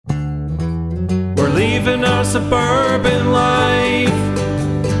living our suburban life,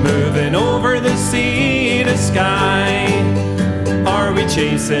 moving over the sea to Skye. Are we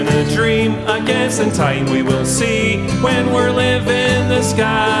chasing a dream? I guess in time we will see, when we're living the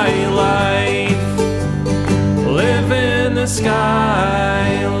Skye life. Living the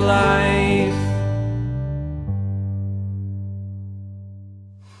Skye life.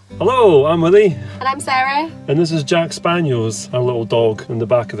 Hello, I'm Willie. And I'm Sarah. And this is Jack Spaniels, our little dog, in the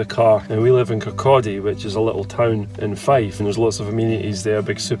back of the car. And we live in Kirkcaldy, which is a little town in Fife, and there's lots of amenities there,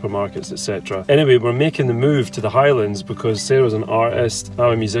 big supermarkets, etc. Anyway, we're making the move to the Highlands because Sarah's an artist,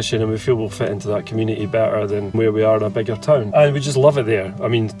 I'm a musician, and we feel we'll fit into that community better than where we are in a bigger town. And we just love it there. I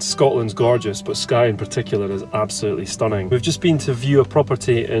mean, Scotland's gorgeous, but Skye in particular is absolutely stunning. We've just been to view a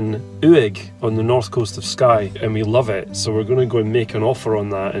property in Uig on the north coast of Skye, and we love it. So we're going to go and make an offer on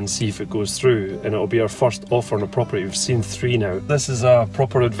that and see if it goes through, and it'll be our first offer on a property. We've seen 3 now. This is a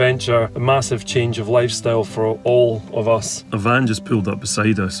proper adventure, a massive change of lifestyle for all of us. A van just pulled up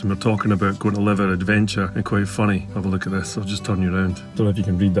beside us and we're talking about going to live an adventure, and quite funny. Have a look at this, I'll just turn you around. Don't know if you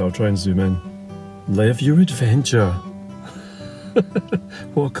can read that, I'll try and zoom in. Live your adventure.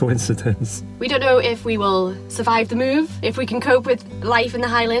 What a coincidence. We don't know if we will survive the move, if we can cope with life in the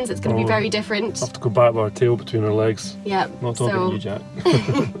Highlands. It's going to be very different. Have to go back with our tail between our legs. Yeah. Not talking to you,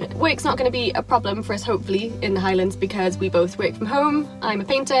 Jack. Work's not going to be a problem for us, hopefully, in the Highlands, because we both work from home. I'm a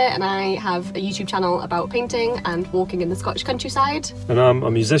painter and I have a YouTube channel about painting and walking in the Scottish countryside. And I'm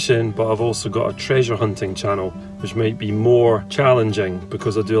a musician, but I've also got a treasure hunting channel, which might be more challenging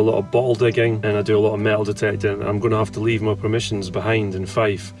because I do a lot of bottle digging and I do a lot of metal detecting, and I'm going to have to leave my permissions behind in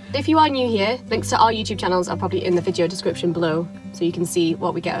Fife. If you are new here, links to our YouTube channels are probably in the video description below, so you can see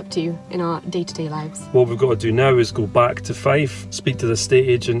what we get up to in our day-to-day lives. What we've got to do now is go back to Fife, speak to the estate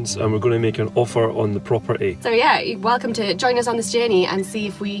agents, and we're going to make an offer on the property. So yeah, you're welcome to join us on this journey and see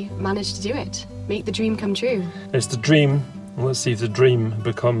if we manage to do it. Make the dream come true. It's the dream. Let's see if the dream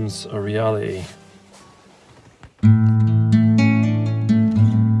becomes a reality.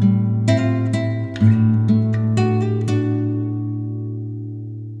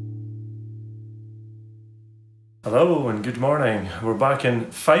 Hello and good morning. We're back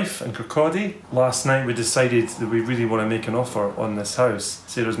in Fife and Kirkcaldy. Last night we decided that we really want to make an offer on this house.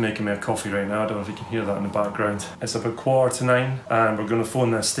 Sarah's making me a coffee right now, I don't know if you can hear that in the background. It's about 9:15 and we're going to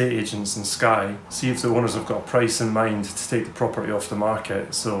phone the estate agents in Skye, see if the owners have got a price in mind to take the property off the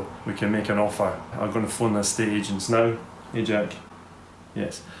market so we can make an offer. I'm going to phone the estate agents now. Hey Jack.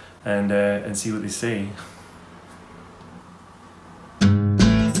 Yes. And see what they say.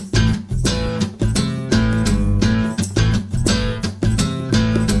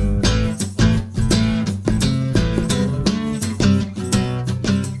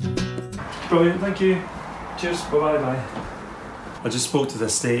 Brilliant, thank you. Cheers, bye-bye. I just spoke to the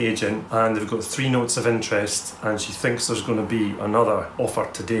estate agent and they've got 3 notes of interest, and she thinks there's going to be another offer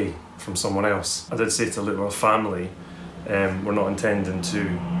today from someone else. I did say to we're a family, we're not intending to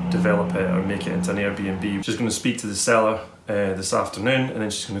develop it or make it into an Airbnb. She's going to speak to the seller this afternoon, and then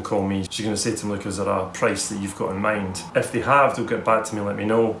she's going to call me. She's going to say to him, look, is there a price that you've got in mind? If they have, they'll get back to me and let me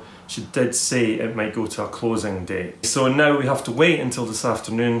know. She did say it might go to a closing date. So now we have to wait until this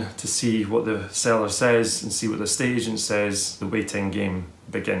afternoon to see what the seller says and see what the estate agent says. The waiting game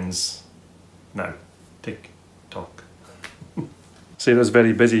begins now. Tick tock. Sarah's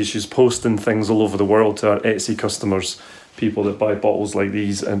very busy. She's posting things all over the world to our Etsy customers, people that buy bottles like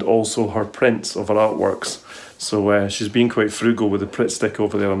these, and also her prints of her artworks. So she's been quite frugal with the Pritt stick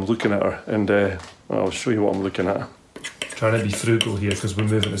over there. I'm looking at her, and I'll show you what I'm looking at. Trying to be frugal here because we're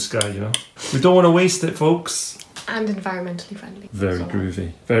moving to Skye, you know. We don't want to waste it, folks. And environmentally friendly. Very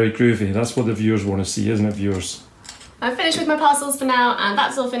groovy. Very groovy. That's what the viewers want to see, isn't it, viewers? I'm finished with my parcels for now, and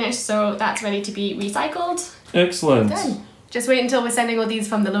that's all finished, so that's ready to be recycled. Excellent. Done. Just wait until we're sending all these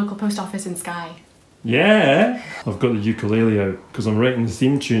from the local post office in Skye. Yeah! I've got the ukulele out because I'm writing the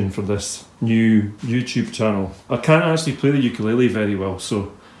theme tune for this new YouTube channel. I can't actually play the ukulele very well,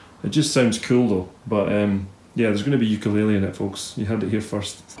 so it just sounds cool though. But yeah, there's going to be ukulele in it, folks. You heard it here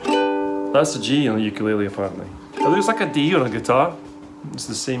first. That's a G on the ukulele, apparently. It looks like a D on a guitar. It's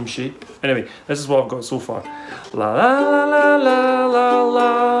the same shape. Anyway, this is what I've got so far. La la la la la la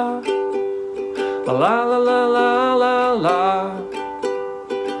la. La la la la la la la.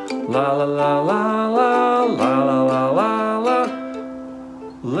 La la la la la la la la la.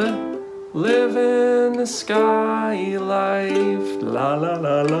 Live in the Skye life. La la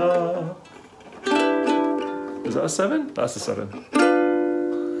la la. Is that a 7? That's a 7.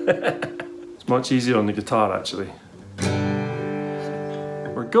 It's much easier on the guitar, actually.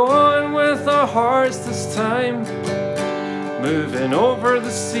 We're going with our hearts this time. Moving over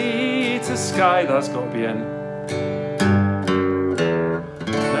the sea to Skye. That's got to be in.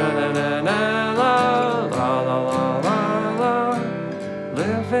 Na na na na la la la la la la.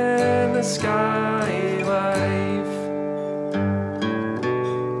 Living the Skye life.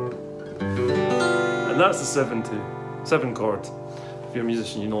 And that's the 7 chord. If you're a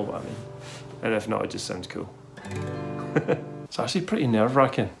musician, you know what I mean. And if not, it just sounds cool. It's actually pretty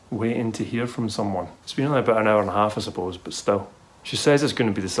nerve-wracking waiting to hear from someone. It's been only about an hour and a half, I suppose, but still. She says it's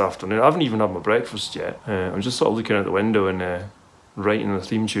going to be this afternoon. I haven't even had my breakfast yet. I'm just sort of looking out the window and writing the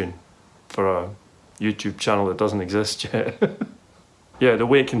theme tune for a YouTube channel that doesn't exist yet. Yeah, the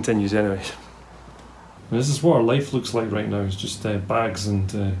wait continues anyway. This is what our life looks like right now. It's just bags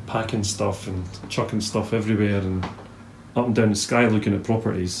and packing stuff and chucking stuff everywhere and up and down the Skye looking at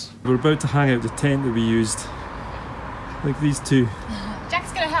properties. We're about to hang out the tent that we used. Like these two.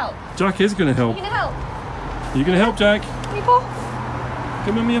 Jack's gonna help. Jack is gonna help. You gonna help? Are you gonna help, Jack? Me paw?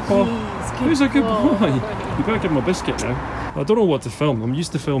 Give me a paw. Who's a good boy? You better give him a biscuit now. I don't know what to film. I'm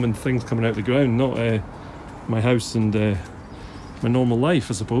used to filming things coming out of the ground, not my house and my normal life,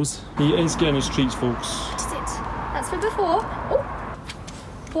 I suppose. He is getting his treats, folks. What is it? That's for before. Oh.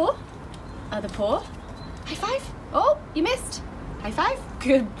 Paw. Other paw. High five. Oh, you missed. High five.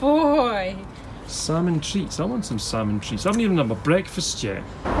 Good boy. Salmon treats. I want some salmon treats. I haven't even had my breakfast yet.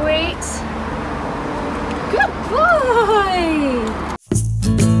 Wait. Good boy.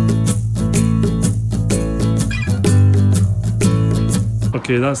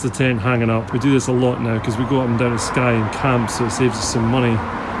 Okay, that's the tent hanging up. We do this a lot now because we go up and down to Skye and camp, so it saves us some money.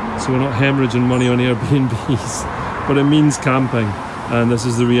 So we're not hemorrhaging money on Airbnbs, but it means camping, and this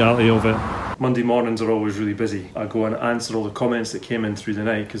is the reality of it. Monday mornings are always really busy. I go and answer all the comments that came in through the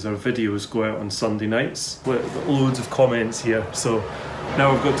night because our videos go out on Sunday nights. We've got loads of comments here, so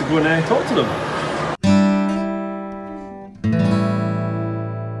now we've got to go and talk to them.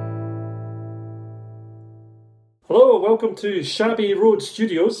 Hello, welcome to Shabby Road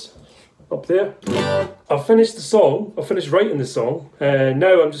Studios, up there. I've finished the song, I've finished writing the song, and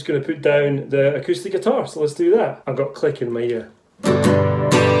now I'm just going to put down the acoustic guitar, so let's do that. I've got a click in my ear.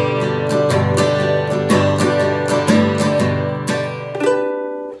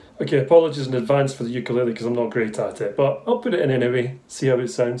 Okay, apologies in advance for the ukulele because I'm not great at it, but I'll put it in anyway, see how it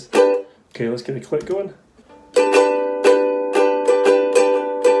sounds. Okay, let's get the click going.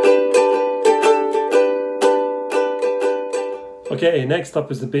 Okay, next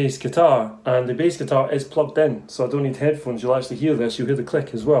up is the bass guitar, and the bass guitar is plugged in, so I don't need headphones. You'll actually hear this, you'll hear the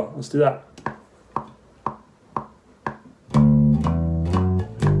click as well. Let's do that.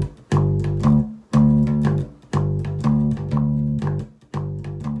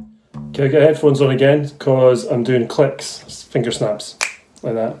 Okay, I get headphones on again because I'm doing clicks, finger snaps,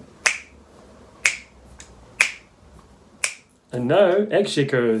 like that. And now, egg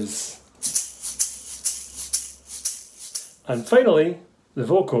shakers. And finally, the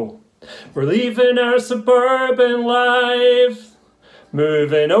vocal. We're leaving our suburban life,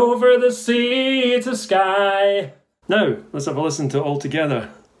 moving over the sea to Skye. Now, let's have a listen to it all together.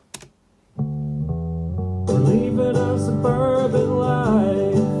 We're leaving our suburban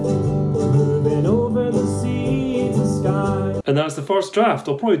life, moving over the sea to Skye. And that's the first draft.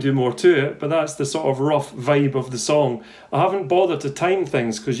 I'll probably do more to it, but that's the sort of rough vibe of the song. I haven't bothered to time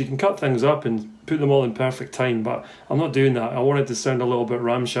things because you can cut things up and put them all in perfect time, but I'm not doing that. I wanted to sound a little bit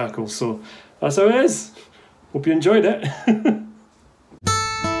ramshackle, so that's how it is. Hope you enjoyed it.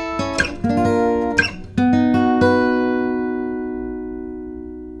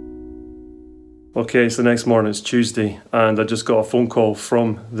 Okay, so next morning it's Tuesday and I just got a phone call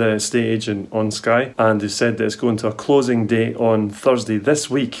from the estate agent on Skye and they said that it's going to a closing date on Thursday this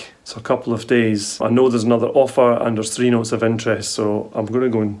week. So a couple of days. I know there's another offer and there's 3 notes of interest, so I'm going to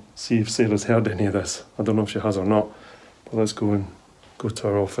go and see if Sarah's heard any of this. I don't know if she has or not, but let's go and go to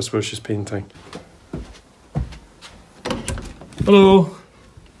her office where she's painting. Hello!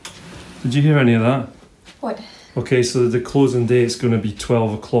 Did you hear any of that? What? Okay, so the closing date is going to be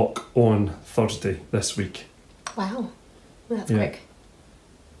 12 o'clock on Thursday this week. Wow, that's quick.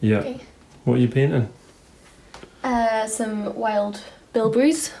 Yeah. Okay. What are you painting? Some wild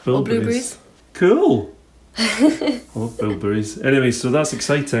bilberries. Or blueberries. Cool! I love bilberries. Anyway, so that's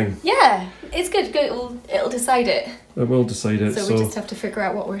exciting. Yeah, it's good. It'll decide it. It will decide it. So we just have to figure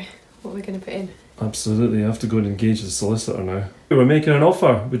out what we're going to put in. Absolutely, I have to go and engage the solicitor now. We're making an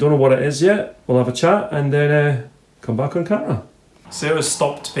offer. We don't know what it is yet. We'll have a chat and then come back on camera. Sarah's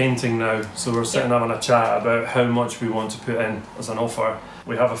stopped painting now, so we're sitting having a chat about how much we want to put in as an offer.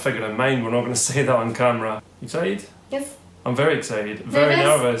 We have a figure in mind. We're not going to say that on camera. Excited? Yes. I'm very excited. Very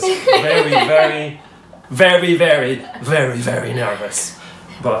nervous. Very, very, very, very, very, very nervous.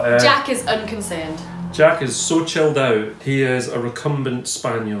 But Jack is unconcerned. Jack is so chilled out. He is a recumbent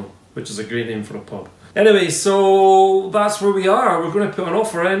Spaniel, which is a great name for a pub. Anyway, so that's where we are. We're going to put an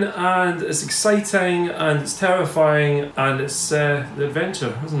offer in, and it's exciting and it's terrifying and it's the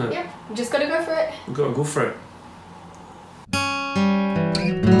adventure, isn't it? Yeah, we just got to go for it. We've got to go for it.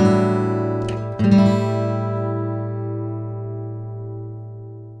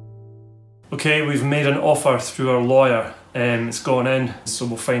 Okay, we've made an offer through our lawyer. It's gone in, so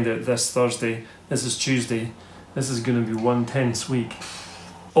we'll find out this Thursday. This is Tuesday. This is going to be one tense week.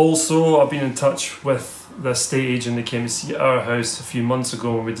 Also, I've been in touch with the estate agent that came to see our house a few months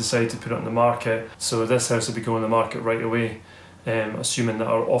ago when we decided to put it on the market. So this house will be going on the market right away, assuming that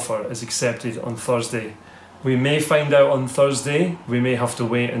our offer is accepted on Thursday. We may find out on Thursday. We may have to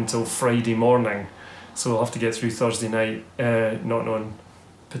wait until Friday morning. So we'll have to get through Thursday night, not knowing,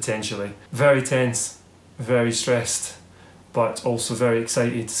 potentially. Very tense, very stressed, but also very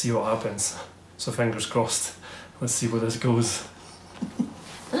excited to see what happens. So fingers crossed. Let's see where this goes.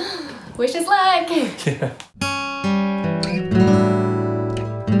 Wish us luck! Yeah.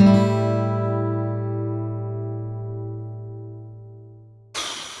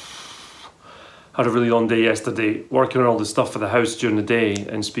 Had a really long day yesterday, working on all the stuff for the house during the day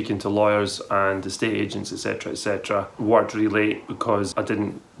and speaking to lawyers and estate agents, etc, etc. Worked really late because I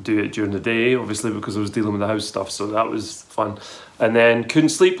didn't do it during the day, obviously because I was dealing with the house stuff, so that was fun. And then couldn't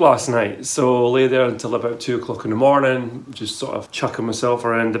sleep last night, so lay there until about 2 o'clock in the morning, just sort of chucking myself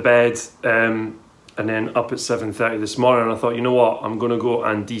around the bed. And then up at 7:30 this morning, I thought, you know what, I'm going to go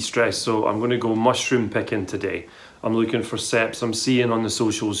and de-stress, so I'm going to go mushroom picking today. I'm looking for seps. I'm seeing on the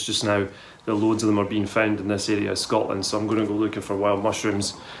socials just now that loads of them are being found in this area of Scotland, so I'm going to go looking for wild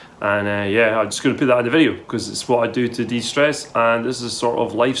mushrooms. And yeah, I'm just going to put that in the video because it's what I do to de-stress, and this is sort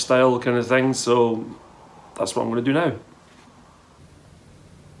of lifestyle kind of thing, so that's what I'm going to do now.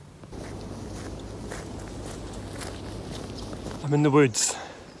 I'm in the woods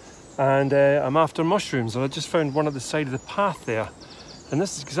and I'm after mushrooms, and I just found one at the side of the path there, and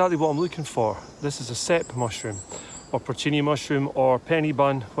this is exactly what I'm looking for. This is a sep mushroom, or porcini mushroom, or penny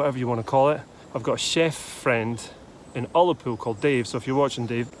bun, whatever you want to call it. I've got a chef friend in Ullapool called Dave, so if you're watching,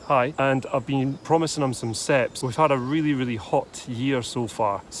 Dave, hi. And I've been promising him some seps. We've had a really, really hot year so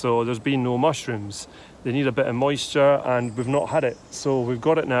far, so there's been no mushrooms. They need a bit of moisture and we've not had it. So we've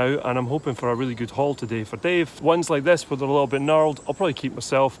got it now, and I'm hoping for a really good haul today for Dave. Ones like this where they're a little bit gnarled, I'll probably keep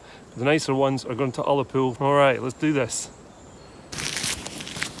myself. But the nicer ones are going to Ullapool. All right, let's do this.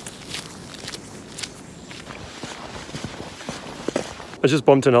 I just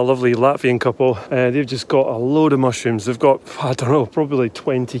bumped in a lovely Latvian couple. They've just got a load of mushrooms. They've got, I don't know, probably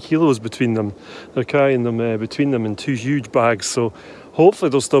 20 kilos between them. They're carrying them between them in 2 huge bags. So hopefully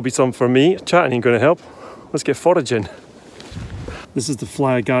there'll still be some for me. Chatting ain't going to help. Let's get foraging. This is the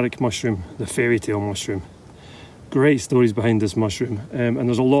fly agaric mushroom, the fairy tale mushroom. Great stories behind this mushroom, and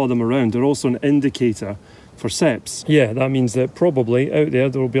there's a lot of them around. They're also an indicator for seps. Yeah, that means that probably out there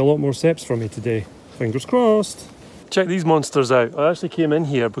will be a lot more seps for me today. Fingers crossed. Check these monsters out. I actually came in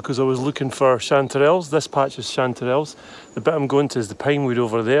here because I was looking for chanterelles. This patch is chanterelles. The bit I'm going to is the pinewood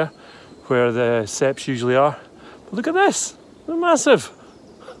over there, where the seps usually are. But look at this, they're massive.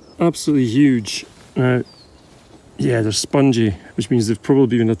 Absolutely huge. Yeah, they're spongy, which means they've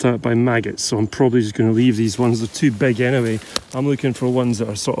probably been attacked by maggots, so I'm probably just going to leave these ones. They're too big anyway. I'm looking for ones that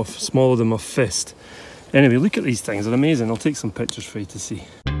are sort of smaller than my fist. Anyway, look at these things, they're amazing. I'll take some pictures for you to see.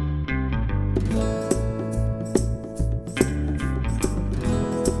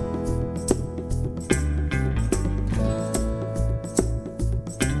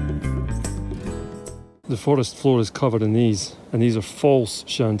 The forest floor is covered in these, and these are false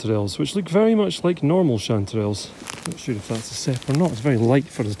chanterelles, which look very much like normal chanterelles. Not sure if that's a sep or not. It's very light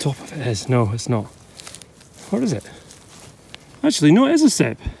for the top of it is. No, it's not. What is it? Actually, no, it is a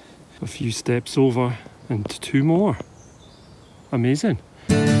sep. A few steps over, and 2 more. Amazing.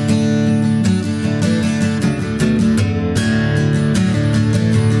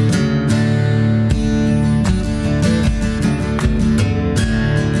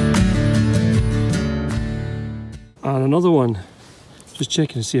 And another one, just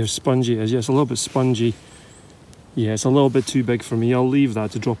checking to see how spongy it is. Yeah, it's a little bit spongy. Yeah, it's a little bit too big for me. I'll leave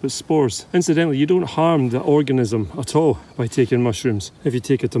that to drop its spores. Incidentally, you don't harm the organism at all by taking mushrooms. If you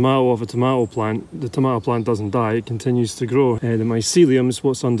take a tomato off a tomato plant, the tomato plant doesn't die, it continues to grow. The mycelium is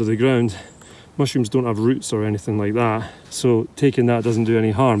what's under the ground. Mushrooms don't have roots or anything like that, so taking that doesn't do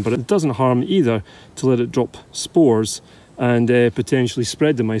any harm. But it doesn't harm either to let it drop spores and potentially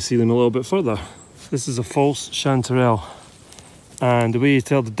spread the mycelium a little bit further. This is a false chanterelle. And the way you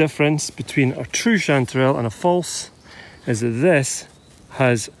tell the difference between a true chanterelle and a false is that this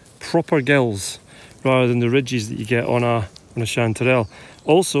has proper gills rather than the ridges that you get on a chanterelle.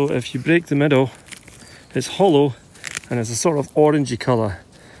 Also, if you break the middle, it's hollow and it's a sort of orangey colour.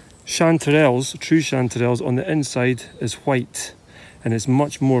 Chanterelles, true chanterelles, on the inside is white and it's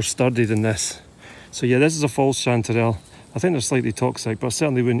much more sturdy than this. So yeah, this is a false chanterelle. I think they're slightly toxic, but I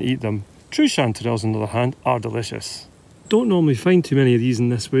certainly wouldn't eat them. True chanterelles, on the other hand, are delicious. Don't normally find too many of these in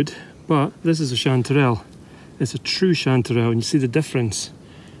this wood, but this is a chanterelle. It's a true chanterelle, and you see the difference.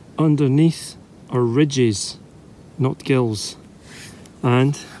 Underneath are ridges, not gills.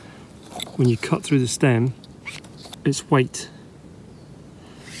 And when you cut through the stem, it's white.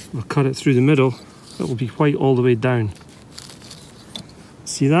 If I cut it through the middle, it will be white all the way down.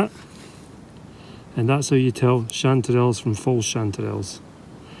 See that? And that's how you tell chanterelles from false chanterelles.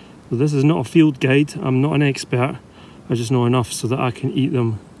 So this is not a field guide. I'm not an expert. I just know enough so that I can eat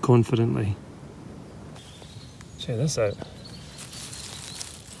them confidently. Check this out.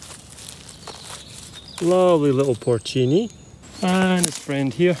 Lovely little porcini. And his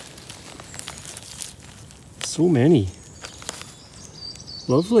friend here. So many.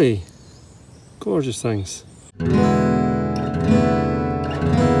 Lovely. Gorgeous things.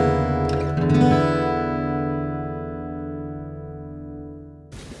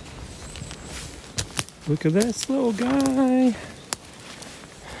 Look at this little guy.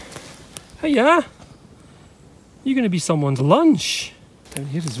 Hiya! You're going to be someone's lunch down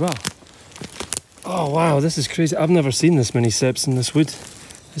here as well. Oh wow, this is crazy. I've never seen this many seps in this wood.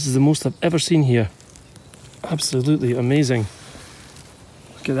 This is the most I've ever seen here. Absolutely amazing.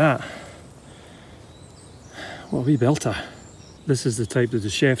 Look at that. What a wee belter. This is the type that the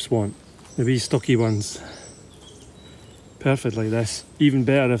chefs want. The wee stocky ones. Perfect like this. Even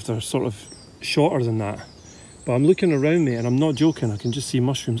better if they're sort of shorter than that. But I'm looking around me and I'm not joking, I can just see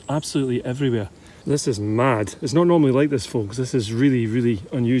mushrooms absolutely everywhere. This is mad. It's not normally like this, folks. This is really, really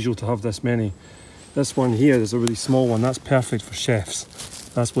unusual to have this many. This one here is a really small one. That's perfect for chefs.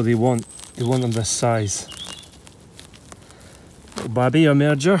 That's what they want. They want them this size. Little babby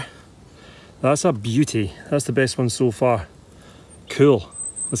emerger. That's a beauty. That's the best one so far. Cool.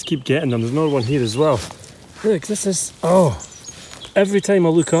 Let's keep getting them. There's another one here as well. Look, this is... oh. Every time I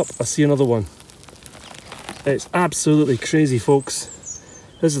look up, I see another one. It's absolutely crazy, folks.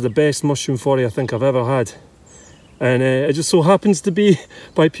 This is the best mushroom foray I think I've ever had. And it just so happens to be,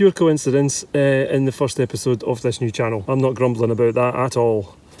 by pure coincidence, in the first episode of this new channel. I'm not grumbling about that at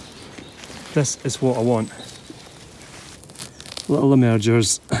all. This is what I want. Little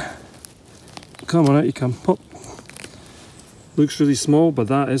emergers. Come on, out you come. Pop. Looks really small, but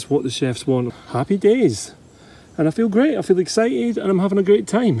that is what the chefs want. Happy days. And I feel great, I feel excited, and I'm having a great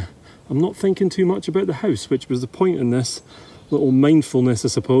time. I'm not thinking too much about the house, which was the point in this little mindfulness, I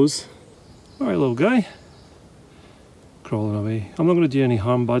suppose. Alright, little guy. Crawling away. I'm not going to do any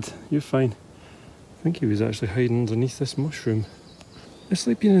harm, bud. You're fine. I think he was actually hiding underneath this mushroom. It's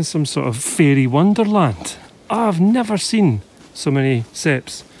like being in some sort of fairy wonderland. I've never seen so many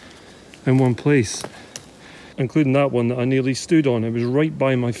seps in one place. Including that one that I nearly stood on. It was right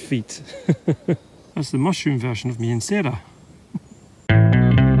by my feet. That's the mushroom version of me and Sarah.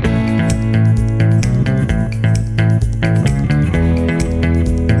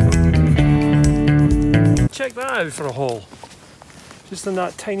 Check that out for a haul. Just in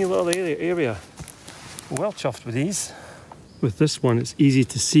that tiny little area. Well chuffed with these. With this one, it's easy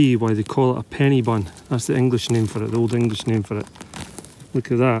to see why they call it a penny bun. That's the English name for it, the old English name for it.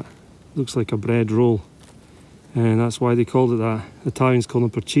 Look at that. Looks like a bread roll. And that's why they called it that. The Italians call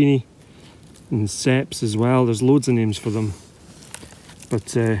them porcini. And seps as well. There's loads of names for them. But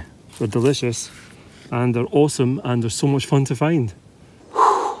they're delicious. And they're awesome. And they're so much fun to find.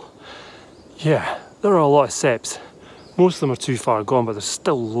 Whew. Yeah, there are a lot of seps. Most of them are too far gone, but there's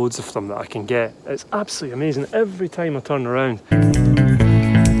still loads of them that I can get. It's absolutely amazing every time I turn around.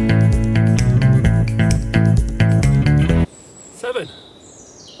 7.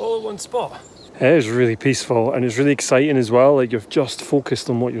 All in one spot. It is really peaceful and it's really exciting as well. Like, you're just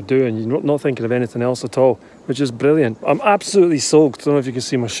focused on what you're doing. You're not thinking of anything else at all, which is brilliant. I'm absolutely soaked. I don't know if you can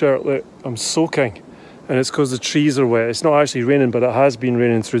see my shirt. Look, I'm soaking. And it's because the trees are wet. It's not actually raining, but it has been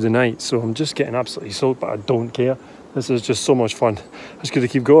raining through the night. So I'm just getting absolutely soaked, but I don't care. This is just so much fun. I'm just going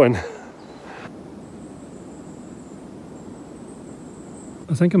to keep going.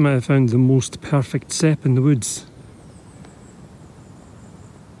 I think I might have found the most perfect sep in the woods.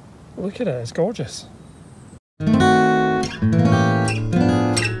 Look at it, it's gorgeous.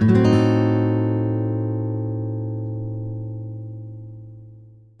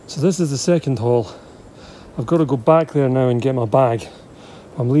 So this is the second haul. I've got to go back there now and get my bag.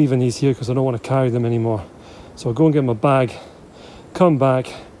 I'm leaving these here because I don't want to carry them anymore. So I'll go and get my bag, come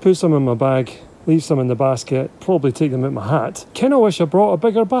back, put some in my bag, leave some in the basket, probably take them out my hat. Kinda wish I brought a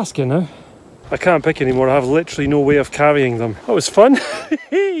bigger basket now. I can't pick anymore, I have literally no way of carrying them. That was fun.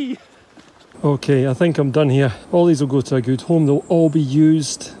 Okay, I think I'm done here. All these will go to a good home, they'll all be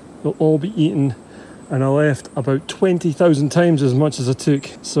used, they'll all be eaten, and I left about 20,000 times as much as I took.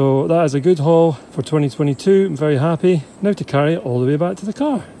 So that is a good haul for 2022, I'm very happy. Now to carry it all the way back to the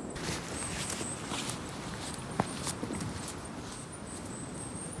car.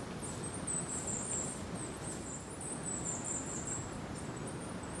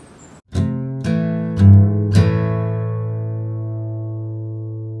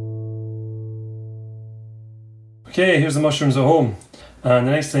 Okay, here's the mushrooms at home, and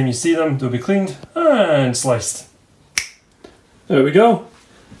the next time you see them, they'll be cleaned and sliced. There we go,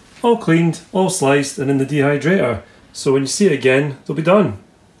 all cleaned, all sliced and in the dehydrator, so when you see it again, they'll be done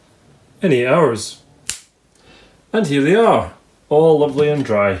in 8 hours. And here they are, all lovely and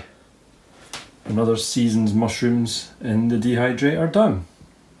dry. Another season's mushrooms in the dehydrator done.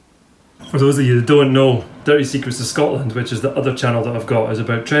 For those of you that don't know, Dirty Secrets of Scotland, which is the other channel that I've got, is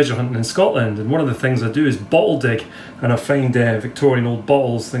about treasure hunting in Scotland, and one of the things I do is bottle dig, and I find Victorian old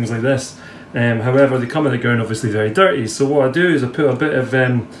bottles, things like this. However, they come in the ground obviously very dirty, so what I do is I put a bit of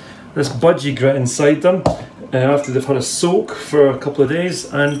this budgie grit inside them after they've had a soak for a couple of days,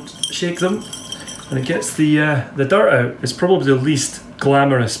 and shake them, and it gets the dirt out. It's probably the least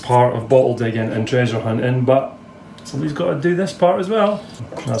glamorous part of bottle digging and treasure hunting, but somebody's got to do this part as well.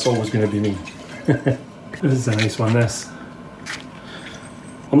 That's always going to be me. This is a nice one, this.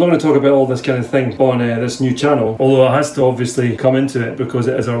 I'm not going to talk about all this kind of thing on this new channel, although it has to obviously come into it because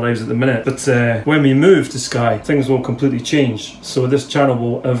it is our lives at the minute. But when we move to Skye, things will completely change. So this channel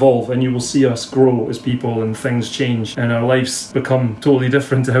will evolve and you will see us grow as people and things change and our lives become totally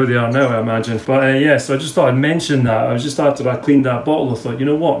different to how they are now, I imagine. But yeah, so I just thought I'd mention that. I was just after I cleaned that bottle, I thought, you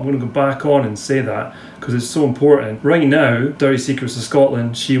know what, I'm going to go back on and say that because it's so important. Right now, Dirty Secrets of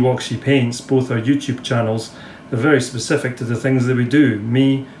Scotland, She Walks, She Paints, both our YouTube channels, they're very specific to the things that we do.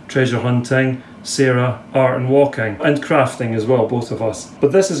 Me, treasure hunting, Sarah, art and walking, and crafting as well, both of us.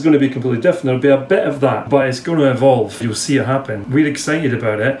 But this is going to be completely different. There'll be a bit of that, but it's going to evolve. You'll see it happen. We're excited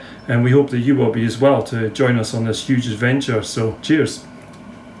about it, and we hope that you will be as well to join us on this huge adventure. So, cheers.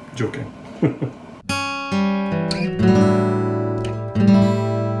 Joking.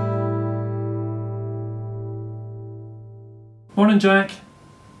 Morning, Jack.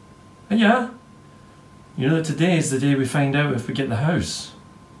 Yeah? You know that today is the day we find out if we get the house.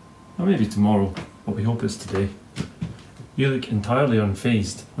 Or maybe tomorrow, but we hope it's today. You look entirely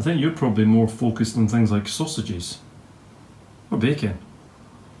unfazed. I think you're probably more focused on things like sausages. Or bacon.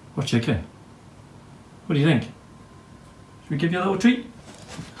 Or chicken. What do you think? Should we give you a little treat?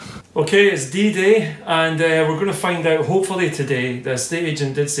 Okay, it's D-Day, and we're going to find out hopefully today. The estate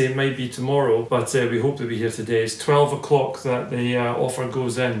agent did say it might be tomorrow, but we hope to be here today. It's 12 o'clock that the offer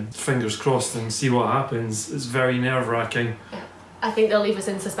goes in. Fingers crossed and see what happens. It's very nerve-wracking. I think they'll leave us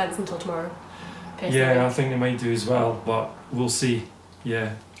in suspense until tomorrow. Personally. Yeah, I think they might do as well, but we'll see.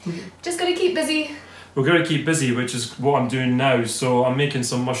 Yeah. Just gotta keep busy. We're going to keep busy, which is what I'm doing now. So I'm making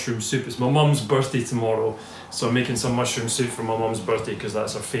some mushroom soup. It's my mum's birthday tomorrow. So I'm making some mushroom soup for my mum's birthday because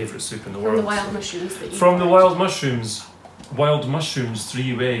that's her favourite soup in the world. From the wild mushrooms that you From the wild mushrooms. Wild mushrooms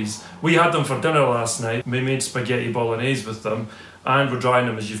 3 ways. We had them for dinner last night. We made spaghetti bolognese with them. And we're drying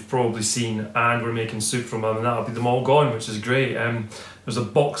them, as you've probably seen. And we're making soup from them. And that'll be them all gone, which is great. There's a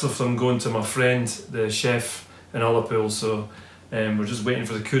box of them going to my friend, the chef in Ullapool. So we're just waiting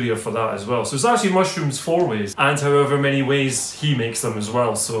for the courier for that as well. So it's actually mushrooms 4 ways, and however many ways he makes them as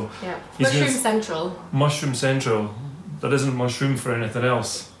well. So yeah, mushroom central. Mushroom central. That isn't mushroom for anything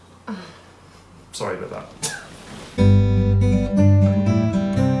else. Sorry about that.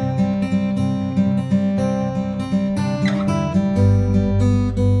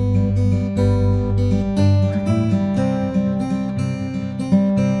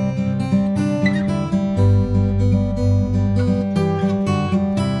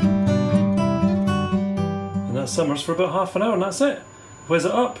 Simmers for about half an hour and that's it. Whiz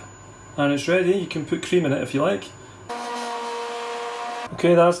it up and it's ready. You can put cream in it if you like.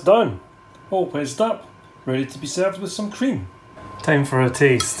 Okay, that's done. All whizzed up, ready to be served with some cream. Time for a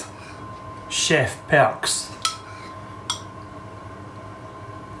taste. Chef perks.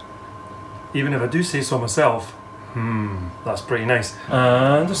 Even if I do say so myself, that's pretty nice.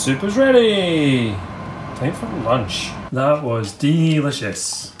 And the soup is ready. Time for lunch. That was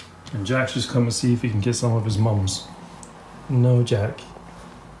delicious. And Jack's just come to see if he can get some of his mum's. No, Jack.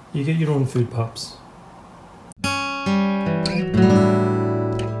 You get your own food, pups.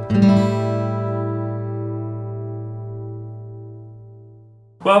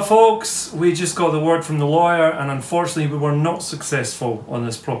 Well folks, we just got the word from the lawyer and unfortunately we were not successful on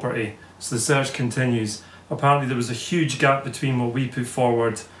this property. So the search continues. Apparently there was a huge gap between what we put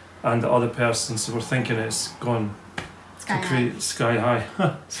forward and the other person, so we're thinking it's gone Sky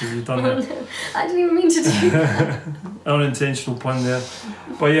high. So you've done that. I didn't even mean to do that. Unintentional pun there.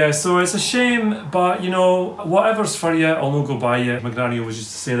 But yeah, so it's a shame, but you know, whatever's for you, I'll not go by you. My granny always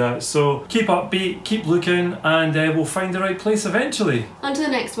used to say that. So keep upbeat, keep looking, and we'll find the right place eventually. On to the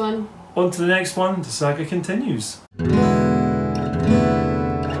next one. On to the next one, the saga continues.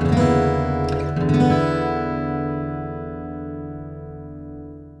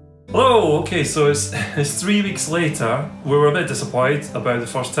 Hello, okay, so it's 3 weeks later. We were a bit disappointed about the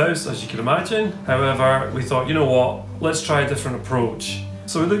first house, as you can imagine. However, we thought, you know what, let's try a different approach.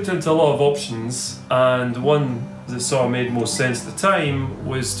 So we looked into a lot of options, and one that sort of made most sense at the time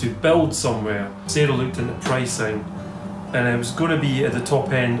was to build somewhere. Sarah looked into pricing, and it was going to be at the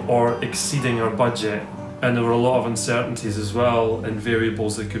top end or exceeding our budget. And there were a lot of uncertainties as well, and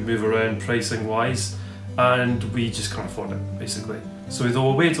variables that could move around pricing wise. And we just can't afford it, basically. So we thought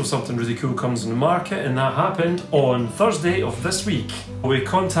we'll wait till something really cool comes on the market, and that happened on Thursday of this week. We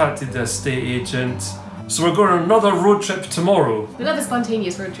contacted the estate agent. So we're going on another road trip tomorrow. We love a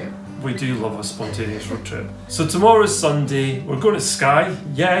spontaneous road trip. We do love a spontaneous road trip. So tomorrow's Sunday, we're going to Skye,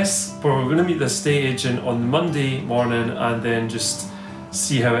 yes, but we're going to meet the estate agent on Monday morning and then just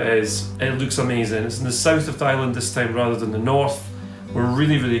see how it is. It looks amazing. It's in the south of the island this time rather than the north. We're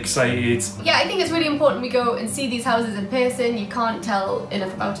really, really excited. Yeah, I think it's really important we go and see these houses in person. You can't tell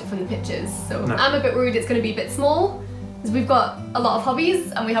enough about it from the pictures. So no. I'm a bit worried it's going to be a bit small because we've got a lot of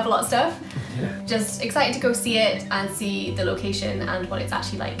hobbies and we have a lot of stuff. Yeah. Just excited to go see it and see the location and what it's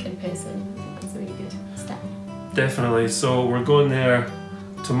actually like in person. I think that's a really good step. Definitely. So we're going there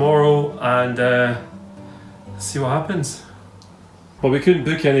tomorrow and see what happens. But we couldn't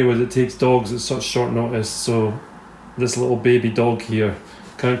book anywhere that takes dogs at such short notice, so this little baby dog here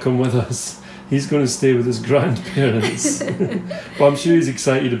can't come with us. He's going to stay with his grandparents. But I'm sure he's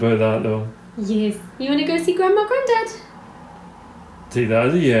excited about that though. Yes. You want to go see Grandma, Granddad? Take that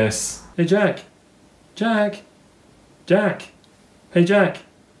as a yes. Hey Jack. Jack. Jack. Hey Jack.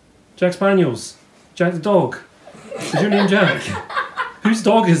 Jack Spaniels. Jack the dog. Is your name Jack? Whose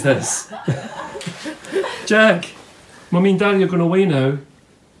dog is this? Jack. Mummy and Daddy are going away now.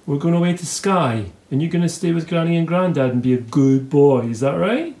 We're going away to Skye. And you're going to stay with Granny and Grandad and be a good boy, is that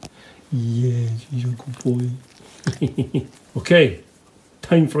right? Yes, you're a good boy. Okay,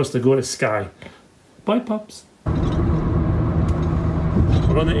 time for us to go to Skye. Bye, pups. We're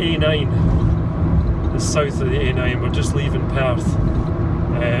on the A9, the south of the A9. We're just leaving Perth.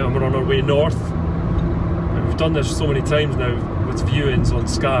 And we're on our way north. And we've done this so many times now with viewings on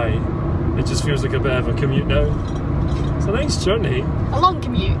Skye. It just feels like a bit of a commute now. It's a nice journey. A long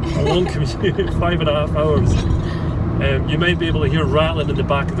commute. A long commute, 5.5 hours. You might be able to hear rattling in the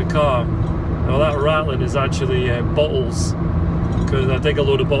back of the car. Now that rattling is actually bottles, because I dig a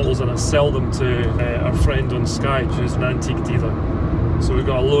load of bottles and I sell them to our friend on Skye, who's an antique dealer. So we've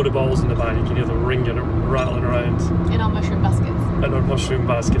got a load of bottles in the back, you can hear them ringing and rattling around. In our mushroom baskets. In our mushroom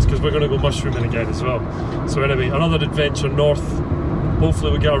baskets, because we're going to go mushrooming again as well. So anyway, another adventure north.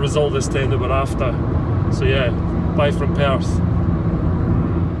 Hopefully we get a result this time that we're after. So yeah, bye from Perth.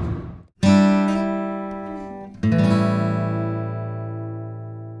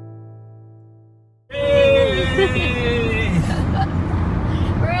 Hey!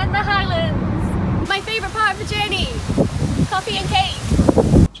 We're in the Highlands. My favourite part of the journey. Coffee and cake.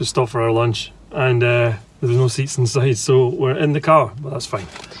 Just stopped for our lunch and there was no seats inside, so we're in the car, but that's fine.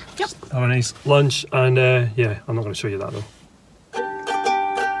 Yep. Have a nice lunch and yeah, I'm not going to show you that though.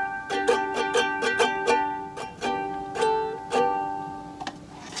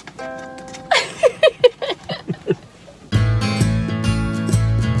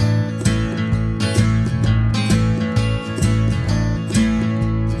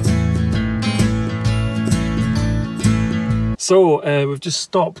 So we've just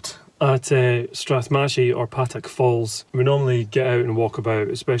stopped at Strathmashy or Patak Falls. We normally get out and walk about,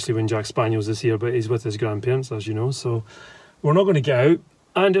 especially when Jack Spaniels is here, but he's with his grandparents, as you know, so we're not going to get out,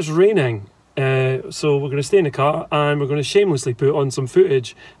 and it's raining. So we're going to stay in the car and we're going to shamelessly put on some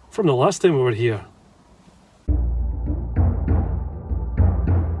footage from the last time we were here.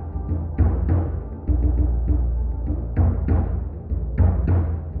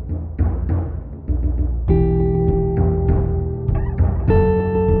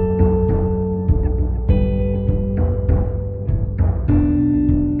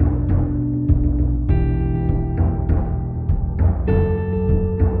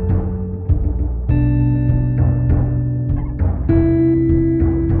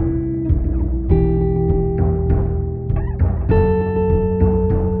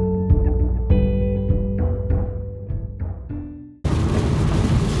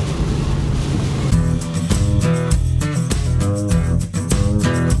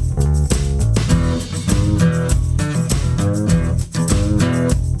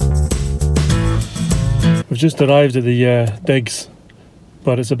 just arrived at the digs,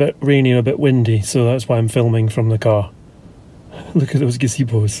 but it's a bit rainy and a bit windy, so that's why I'm filming from the car. Look at those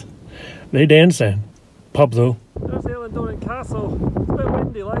gazebos. They dancing. Pub though. There's Isle of Castle. It's a bit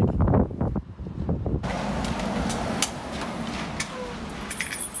windy like.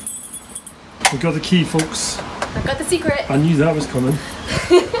 We got the key, folks. I've got the secret. I knew that was coming.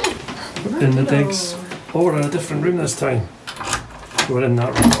 In the digs. Oh, we're in a different room this time. We were in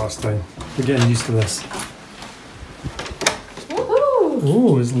that room last time. We're getting used to this. Woohoo!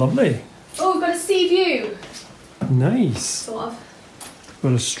 Oh, it's lovely. Oh, we've got a sea view. Nice. Sort of.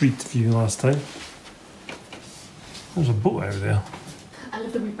 Got a street view last time. There's a boat out there. I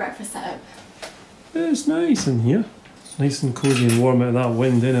love the wee breakfast setup. Yeah, it's nice in here. Nice and cosy and warm out of that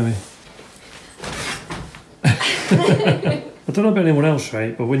wind anyway. I don't know about anyone else,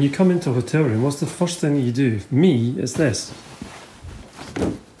 right? But when you come into a hotel room, what's the first thing you do? Me, it's this.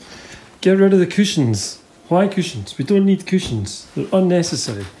 Get rid of the cushions. Why cushions? We don't need cushions. They're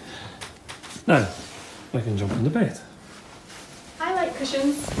unnecessary. Now, I can jump in the bed. I like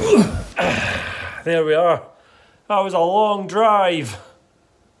cushions. There we are. That was a long drive.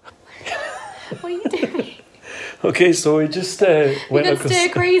 What are you doing? Okay, so we just went You're going across... stir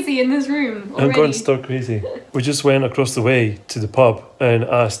crazy in this room already. I'm going stir crazy. We just went across the way to the pub and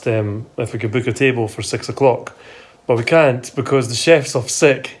asked them if we could book a table for 6 o'clock. But we can't because the chef's off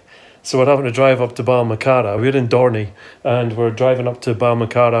sick. So we're having to drive up to Balmacara. We're in Dorney and we're driving up to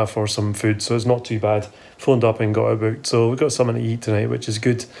Balmacara for some food, so it's not too bad. Phoned up and got it booked. So we've got something to eat tonight, which is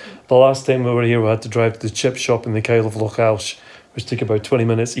good. The last time we were here, we had to drive to the chip shop in the Isle of Skye, which took about 20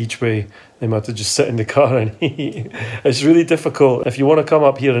 minutes each way. Then we had to just sit in the car and eat. It's really difficult. If you want to come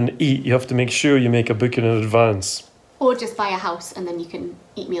up here and eat, you have to make sure you make a booking in advance. Or just buy a house and then you can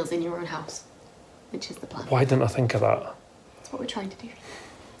eat meals in your own house, which is the plan. Why didn't I think of that? That's what we're trying to do.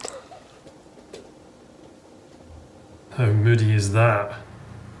 How moody is that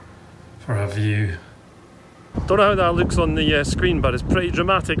for a view? Don't know how that looks on the screen, but it's pretty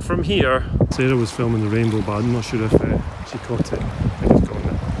dramatic from here. Sarah was filming the rainbow, but I'm not sure if she caught it. I think it's gone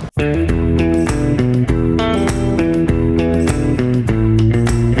now.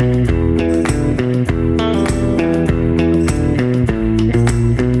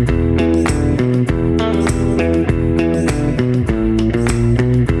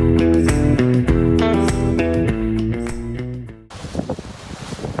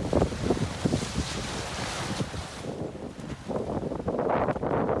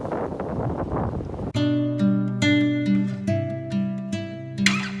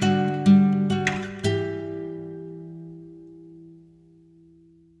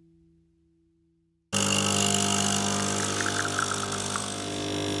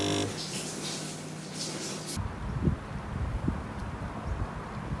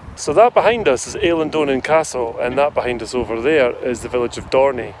 So that behind us is Isle of Castle, and that behind us over there is the village of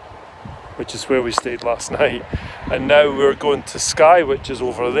Dorney, which is where we stayed last night. And now we're going to Skye, which is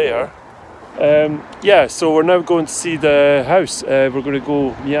over there. Yeah, so we're now going to see the house. We're going to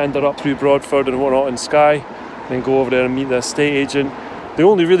go meander up through Broadford and whatnot in Skye, then go over there and meet the estate agent. They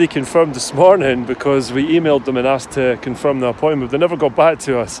only really confirmed this morning because we emailed them and asked to confirm the appointment. They never got back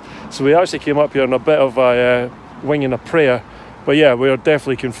to us. So we actually came up here on a bit of a wing and a prayer. But yeah, we are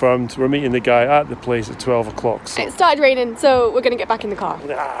definitely confirmed. We're meeting the guy at the place at 12 o'clock. So. It started raining, so we're going to get back in the car.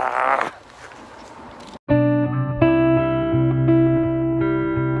 Ah.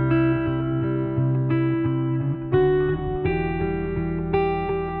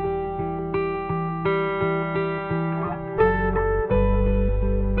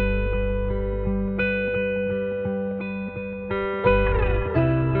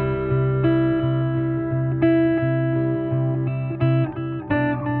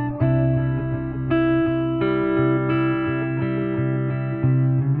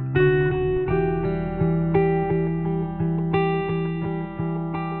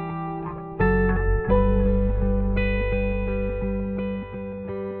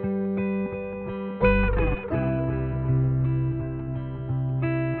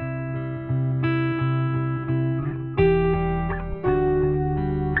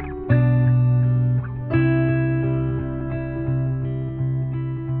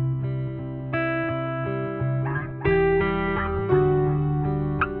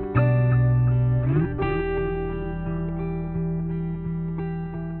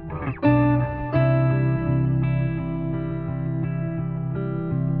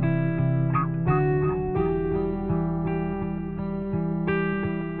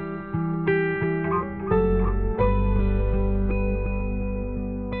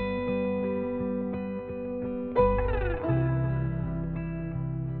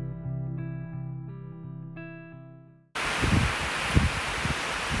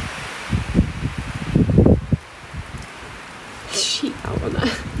 on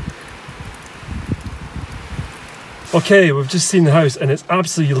that. Okay, we've just seen the house and it's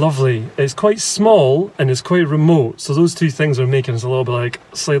absolutely lovely. It's quite small and it's quite remote, so those two things are making us a little bit like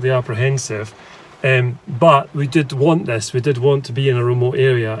slightly apprehensive. But we did want this, we did want to be in a remote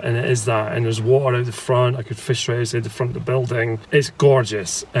area, and it is that, and there's water out the front. I could fish right outside the front of the building. It's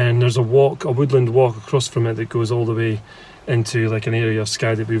gorgeous, and there's a woodland walk across from it that goes all the way into like an area of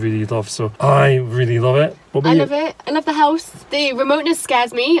Skye that we really love, so I really love it. I love it. I love the house. The remoteness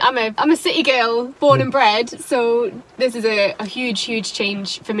scares me. I'm a city girl, born and bred, so this is a huge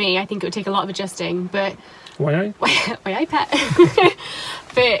change for me. I think it would take a lot of adjusting, but why pet?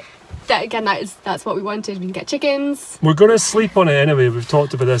 But that, again, that's what we wanted. We can get chickens. We're going to sleep on it anyway. We've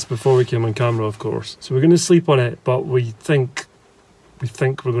talked about this before we came on camera, of course, so we're going to sleep on it, but we think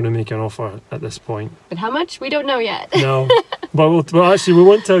we're going to make an offer at this point. But how much? We don't know yet. No, but well, actually we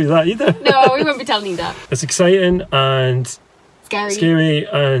won't tell you that either. No, we won't be telling you that. It's exciting and scary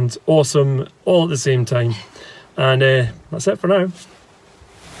and awesome all at the same time. And that's it for now.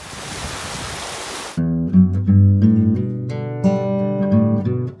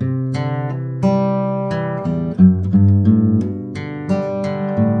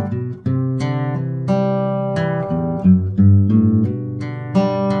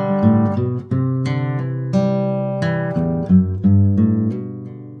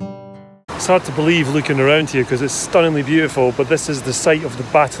 It's hard to believe looking around here because it's stunningly beautiful, but this is the site of the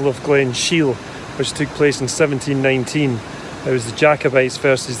Battle of Glen Shiel, which took place in 1719. It was the Jacobites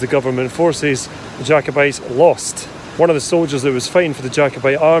versus the government forces. The Jacobites lost. One of the soldiers that was fighting for the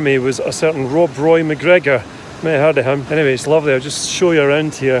Jacobite army was a certain Rob Roy McGregor. You may have heard of him. Anyway, it's lovely. I'll just show you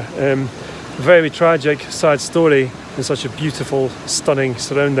around here. Very tragic, sad story in such a beautiful, stunning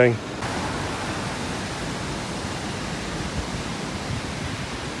surrounding.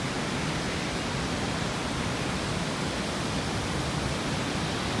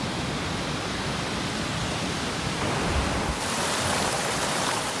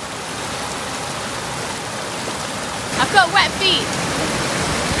 I've got wet feet.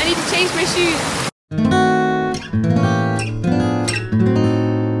 I need to change my shoes.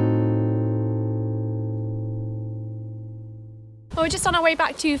 Well, we're just on our way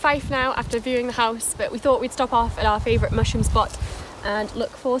back to Fife now after viewing the house, but we thought we'd stop off at our favourite mushroom spot and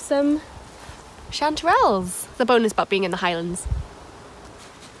look for some chanterelles. The bonus about being in the Highlands.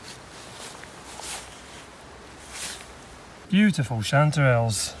 Beautiful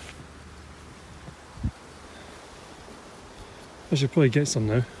chanterelles. I should probably get some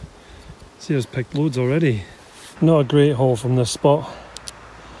now. See, I've picked loads already. Not a great haul from this spot.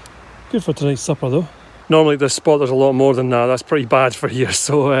 Good for tonight's supper though. Normally at this spot there's a lot more than that. That's pretty bad for here,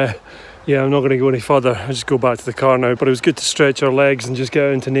 so yeah, I'm not going to go any further. I'll just go back to the car now. But it was good to stretch our legs and just get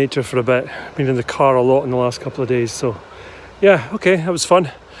out into nature for a bit. Been in the car a lot in the last couple of days, so yeah, okay, that was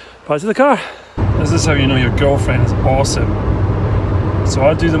fun. Back to the car. This is how you know your girlfriend is awesome. So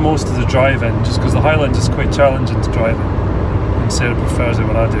I do the most of the driving, just because the Highlands is quite challenging to drive in. Sarah prefers it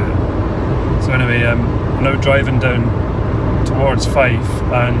when I do it. So anyway, we're now driving down towards Fife,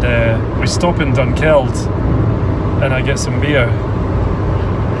 and we stop in Dunkeld and I get some beer,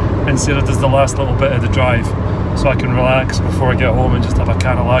 and Sarah does the last little bit of the drive so I can relax before I get home and just have a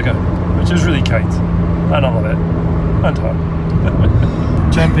can of lager, which is really kind, and I love it, and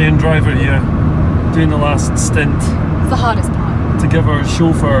her. Champion driver here, doing the last stint. It's the hardest part. To give our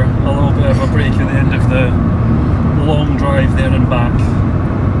chauffeur a little bit of a break at the end of the long drive there and back.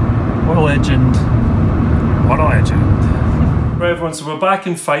 What a legend. What a legend. Right everyone, so we're back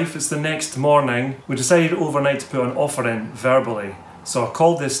in Fife. It's the next morning. We decided overnight to put an offer in verbally. So I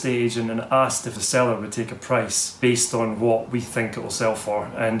called the estate agent and asked if the seller would take a price based on what we think it will sell for.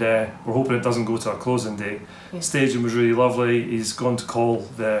 And we're hoping it doesn't go to our closing date. Yeah. The estate agent was really lovely. He's going to call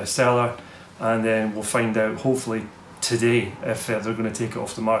the seller and then we'll find out hopefully today if they're going to take it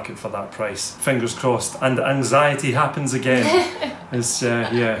off the market for that price. Fingers crossed. And anxiety happens again. It's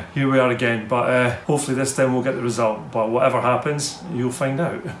yeah, here we are again, but hopefully this time we'll get the result, but whatever happens you'll find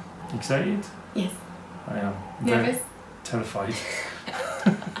out. Excited? Yes. I am. Nervous? Terrified.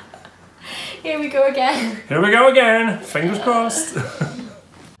 Here we go again. Here we go again. Fingers crossed.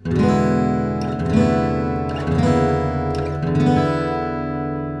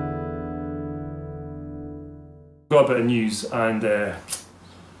 Got a bit of news and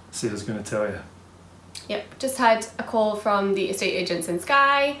Sarah's going to tell you. Yep, just had a call from the estate agents in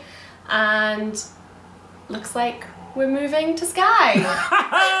Skye and looks like we're moving to Skye.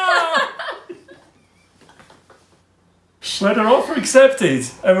 We had our offer accepted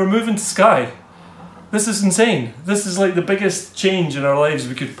and we're moving to Skye. This is insane. This is like the biggest change in our lives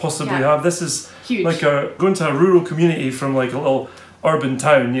we could possibly have. This is huge. Like going to a rural community from like a little urban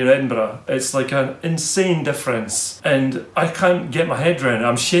town near Edinburgh. It's like an insane difference, and I can't get my head around it.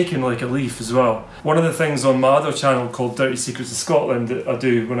 I'm shaking like a leaf as well. One of the things on my other channel called Dirty Secrets of Scotland that I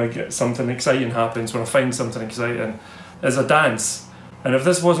do when I get something exciting happens, when I find something exciting, is a dance. And if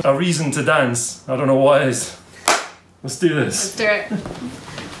this wasn't a reason to dance, I don't know what is. Let's do this. Let's do it.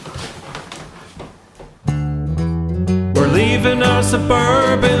 We're leaving our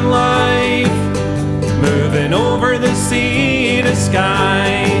suburban life, moving over the sea to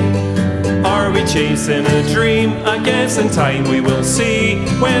Skye. Are we chasing a dream? I guess in time we will see,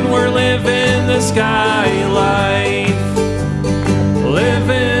 when we're living the Skye life.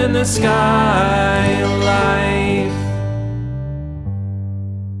 Living the Skye life.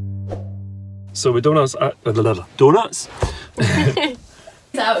 So we donuts. Donuts?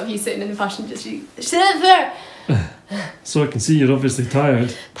 It's out of you sitting in the passenger seat. Sit there! So I can see you're obviously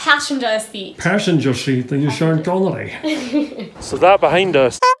tired. Passenger seat. Passenger seat, are you Sean Connery? So that behind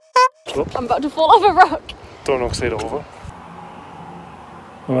us. I'm about to fall off a rock. Don't knock it over.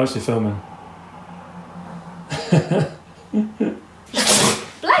 I'm actually filming.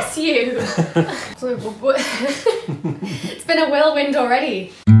 Bless you! It's been a whirlwind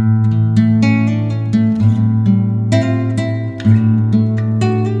already.